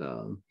used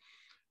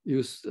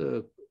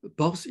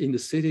both in the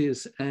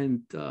cities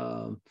and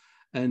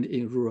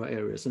in rural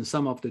areas. And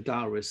some of the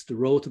diarists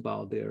wrote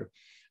about their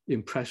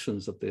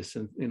impressions of this,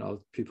 and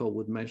people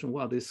would mention,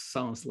 well, this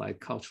sounds like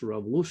Cultural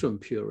Revolution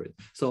period.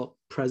 So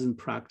present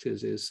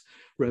practice is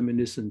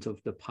reminiscent of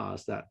the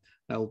past. That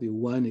will be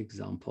one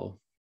example.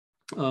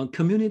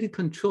 Community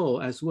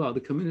control as well,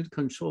 the community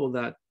control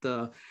that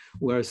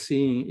we're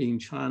seeing in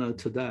China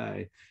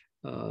today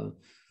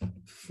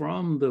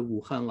from the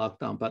Wuhan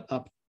lockdown, but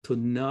up to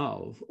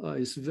now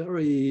is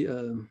very,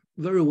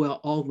 very well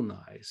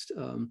organized.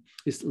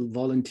 It's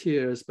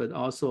volunteers, but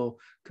also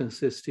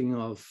consisting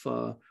of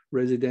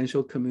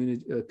residential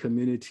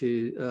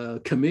community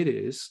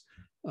committees,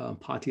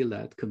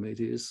 party-led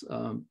committees,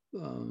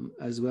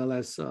 as well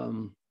as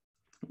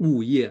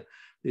Wu Ye,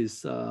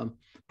 is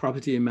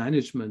property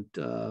management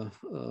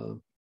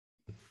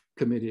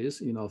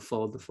committees,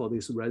 for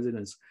these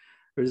residents.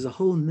 There is a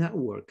whole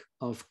network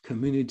of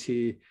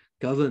community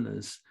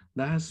governance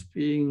that's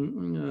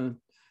being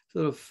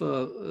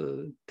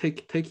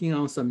taking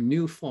on some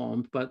new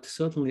form, but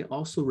certainly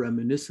also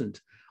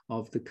reminiscent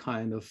of the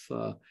kind of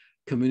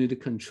community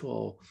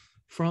control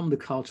from the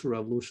Cultural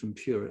Revolution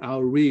period.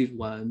 I'll read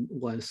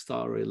one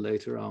story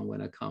later on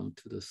when I come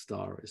to the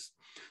stories.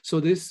 So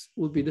this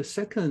would be the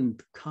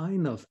second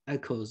kind of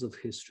echoes of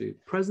history,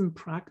 present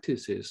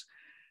practices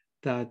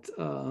that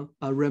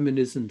are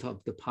reminiscent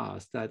of the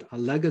past, that are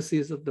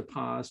legacies of the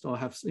past or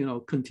have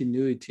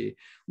continuity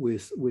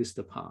with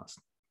the past.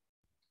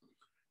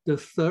 The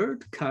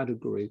third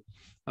category,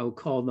 I would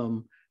call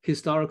them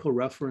historical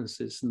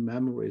references and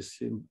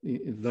memories in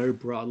very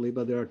broadly,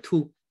 but there are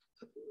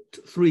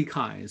three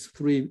kinds,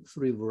 three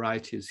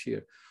varieties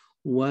here.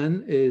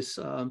 One is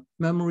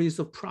memories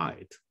of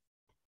pride,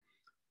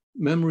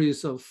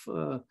 memories of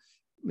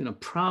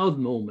proud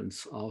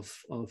moments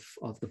of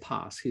the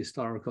past,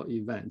 historical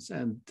events.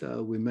 And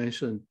we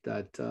mentioned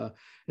that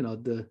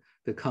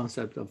the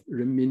concept of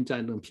人民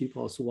战争,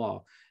 People's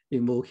War,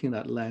 invoking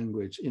that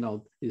language,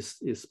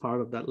 is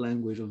part of that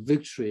language of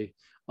victory,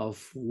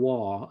 of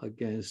war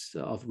against,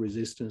 of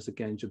resistance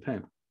against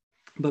Japan.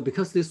 But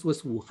because this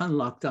was Wuhan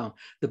lockdown,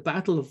 the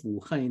Battle of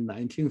Wuhan in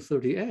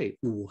 1938,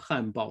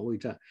 Wuhan 保卫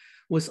战,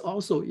 was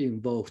also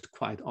invoked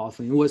quite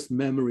often. It was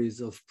memories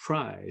of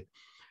pride,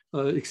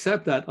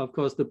 except that, of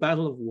course, the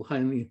Battle of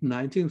Wuhan in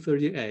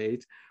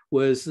 1938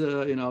 was,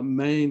 the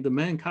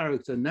main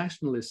character,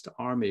 nationalist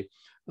army,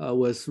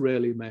 was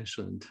rarely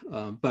mentioned,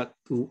 but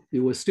it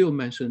was still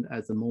mentioned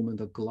as a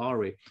moment of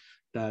glory,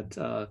 that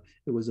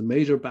it was a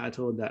major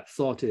battle that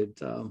thought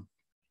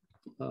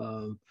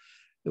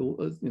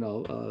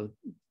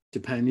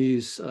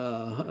Japanese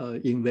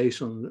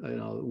invasion,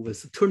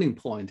 was a turning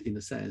point in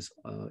a sense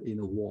in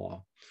the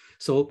war.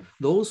 So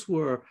those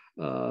were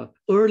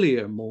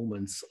earlier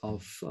moments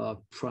of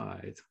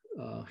pride,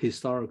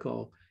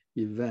 historical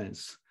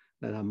events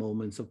that are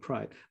moments of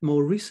pride.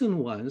 More recent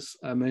ones,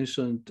 I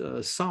mentioned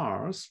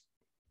SARS.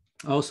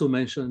 I also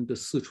mentioned the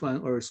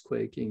Sichuan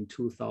earthquake in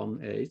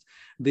 2008.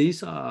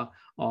 These are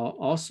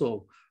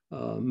also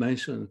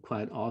mentioned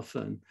quite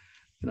often.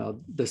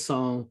 The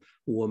song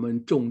我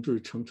们众志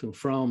成城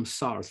from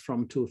SARS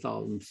from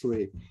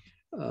 2003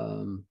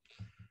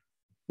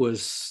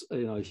 was,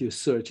 if you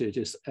search it,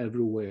 it's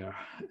everywhere.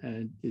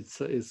 And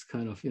it's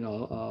kind of,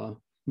 a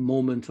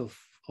moment of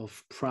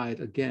pride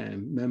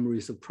again,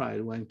 memories of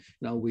pride when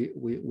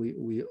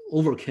we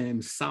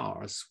overcame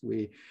SARS.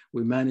 We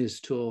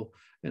managed to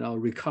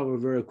recover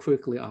very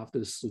quickly after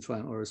the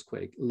Sichuan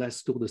earthquake.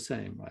 Let's do the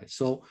same, right?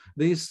 So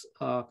these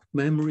are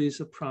memories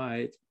of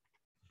pride.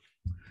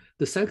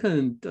 The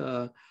second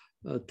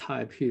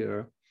type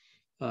here,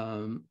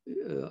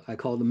 I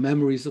call the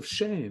memories of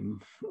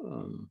shame.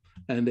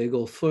 And they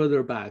go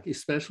further back,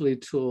 especially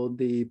to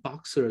the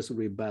Boxers'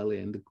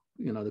 rebellion,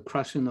 the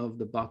crushing of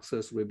the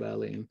Boxers'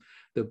 rebellion,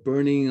 the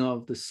burning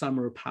of the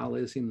Summer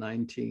Palace in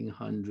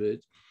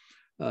 1900,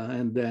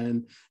 and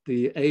then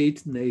the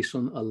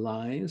 8-Nation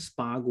Alliance,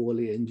 八国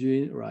联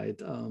军,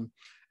 right?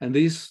 And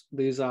these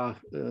are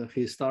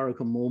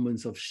historical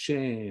moments of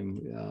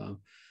shame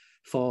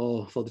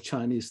for the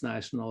Chinese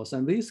nationals.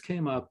 And these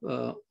came up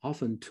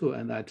often too,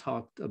 and I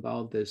talked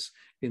about this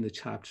in the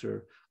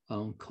chapter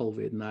on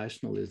COVID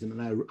nationalism,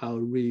 and I'll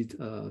read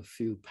a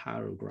few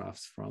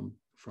paragraphs from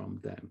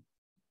them.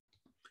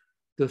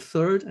 The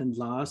third and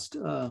last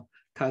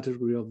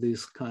category of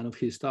these kind of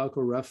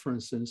historical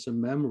references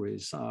and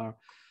memories are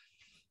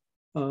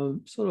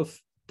sort of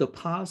the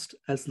past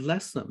as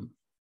lesson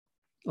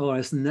or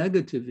as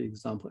negative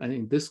example. And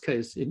in this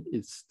case,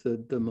 it's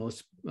the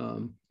most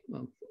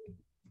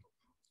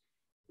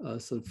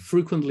so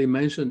frequently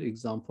mentioned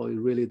example is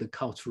really the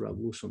Cultural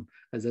Revolution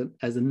as a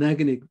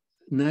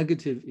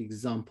negative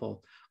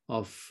example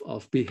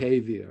of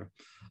behavior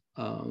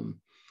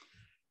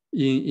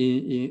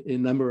in a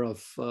number of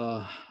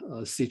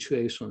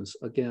situations.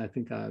 Again, I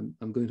think I'm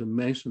going to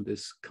mention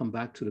this, come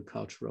back to the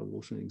Cultural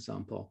Revolution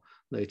example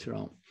later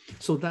on.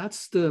 So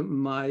that's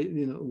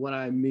what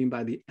I mean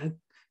by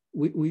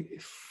we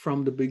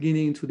from the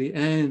beginning to the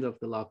end of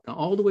the lockdown,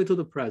 all the way to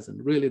the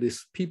present, really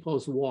this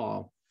people's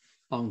war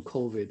on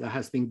COVID that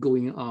has been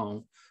going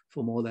on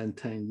for more than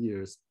 10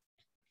 years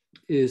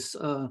is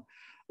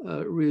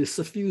really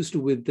suffused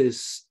with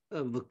this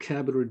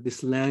vocabulary,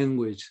 this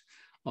language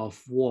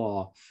of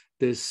war,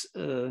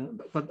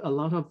 but a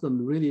lot of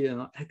them really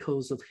are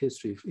echoes of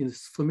history,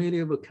 it's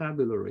familiar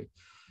vocabulary.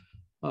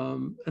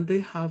 And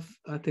they have,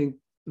 I think,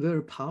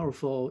 very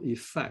powerful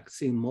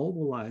effects in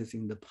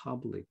mobilizing the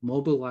public,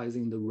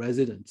 mobilizing the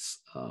residents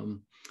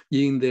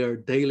in their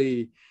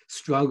daily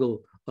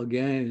struggle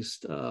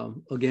against the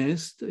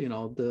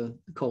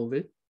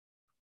COVID.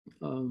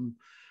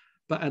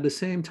 But at the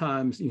same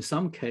time, in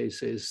some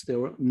cases, there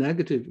were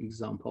negative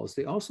examples.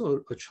 They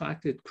also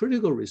attracted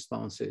critical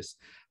responses,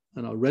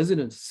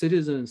 residents,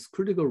 citizens,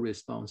 critical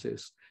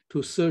responses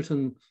to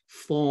certain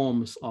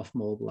forms of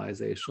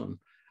mobilization.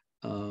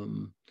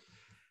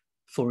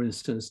 For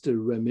instance,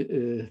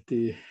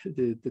 the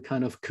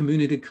kind of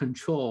community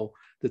control,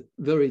 the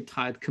very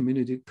tight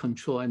community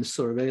control and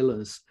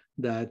surveillance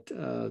that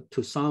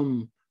to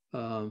some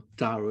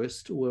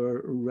diarists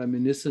were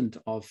reminiscent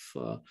of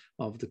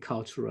the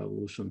Cultural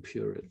Revolution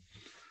period.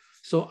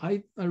 So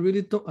I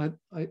really don't,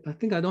 I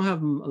think I don't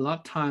have a lot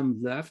of time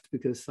left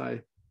because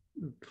the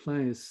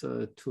plan is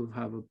to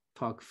have a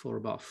talk for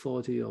about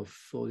 40 or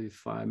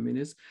 45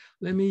 minutes.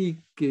 Let me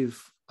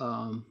give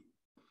a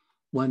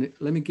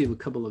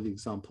couple of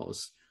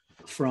examples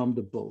from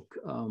the book,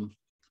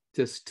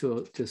 just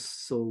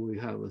so we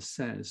have a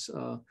sense.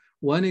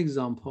 One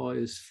example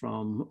is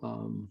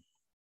from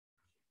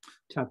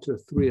chapter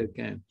 3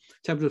 again.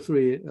 Chapter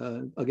 3,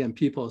 again,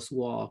 People's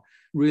War.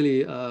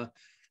 Really,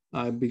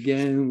 I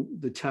began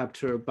the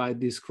chapter by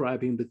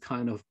describing the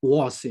kind of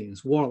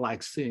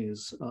warlike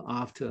scenes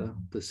after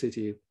the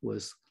city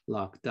was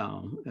locked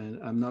down. And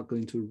I'm not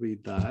going to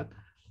read that,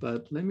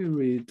 but let me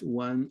read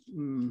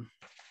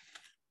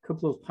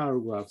couple of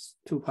paragraphs,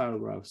 2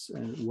 paragraphs,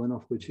 and one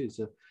of which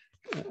is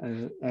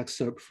an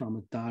excerpt from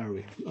a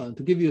diary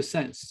to give you a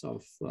sense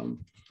of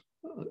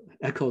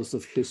echoes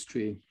of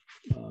history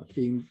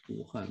in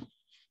Wuhan.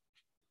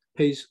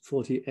 Page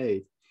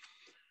 48.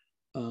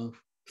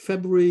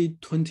 February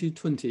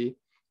 2020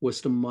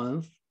 was the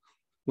month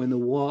when the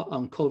war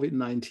on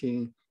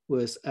COVID-19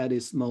 was at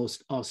its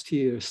most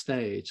austere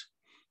stage.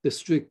 The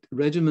strict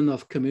regimen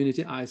of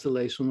community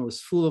isolation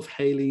was full of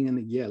hailing and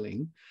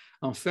yelling.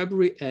 On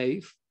February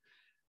 8th,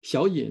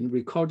 Xiao Yin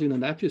recorded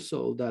an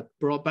episode that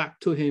brought back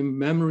to him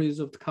memories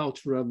of the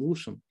Cultural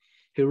Revolution.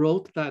 He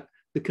wrote that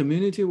the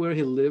community where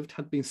he lived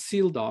had been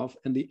sealed off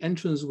and the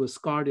entrance was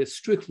guarded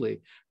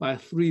strictly by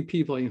 3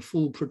 people in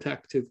full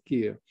protective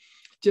gear.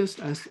 Just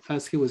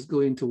as he was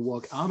going to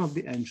walk out of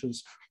the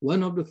entrance,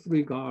 one of the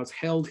 3 guards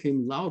hailed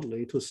him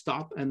loudly to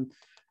stop and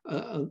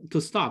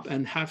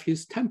have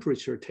his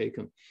temperature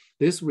taken.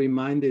 This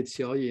reminded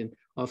Xiao Yin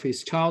of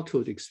his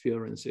childhood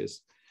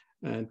experiences.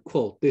 And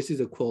quote, this is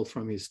a quote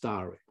from his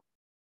diary.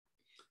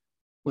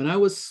 When I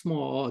was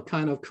small, a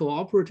kind of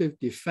cooperative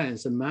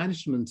defense and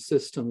management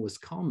system was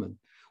common.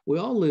 We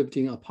all lived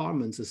in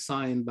apartments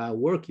assigned by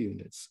work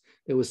units.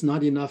 There was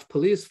not enough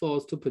police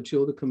force to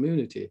patrol the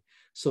community,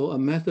 so a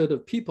method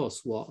of people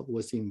swap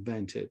was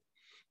invented.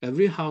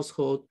 Every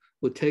household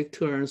would take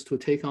turns to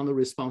take on the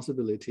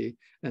responsibility,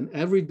 and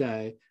every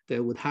day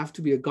there would have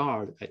to be a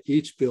guard at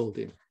each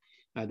building.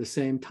 At the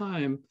same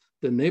time,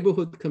 the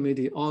neighborhood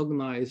committee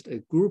organized a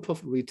group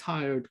of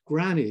retired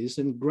grannies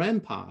and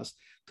grandpas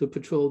to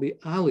patrol the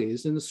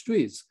alleys and the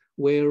streets,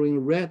 wearing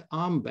red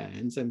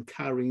armbands and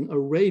carrying a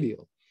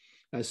radio.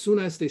 As soon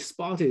as they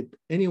spotted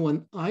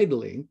anyone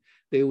idling,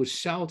 they would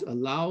shout a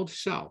loud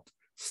shout,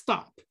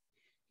 "Stop!"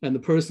 And the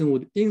person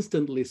would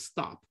instantly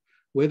stop,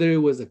 whether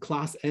it was a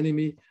class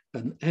enemy,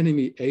 an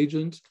enemy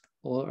agent,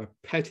 or a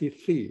petty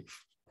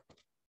thief.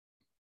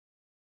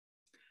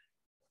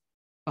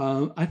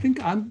 I think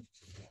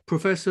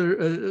Professor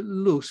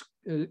Lu,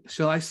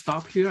 shall I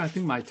stop here? I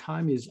think my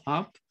time is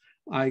up.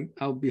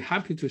 I'll be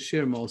happy to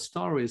share more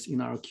stories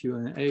in our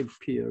Q&A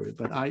period,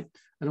 but I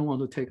don't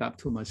want to take up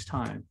too much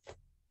time.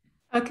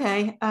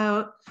 Okay,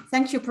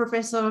 thank you,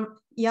 Professor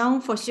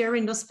Yang, for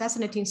sharing those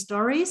fascinating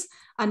stories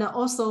and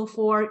also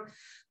for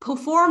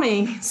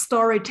performing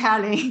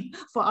storytelling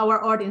for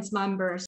our audience members.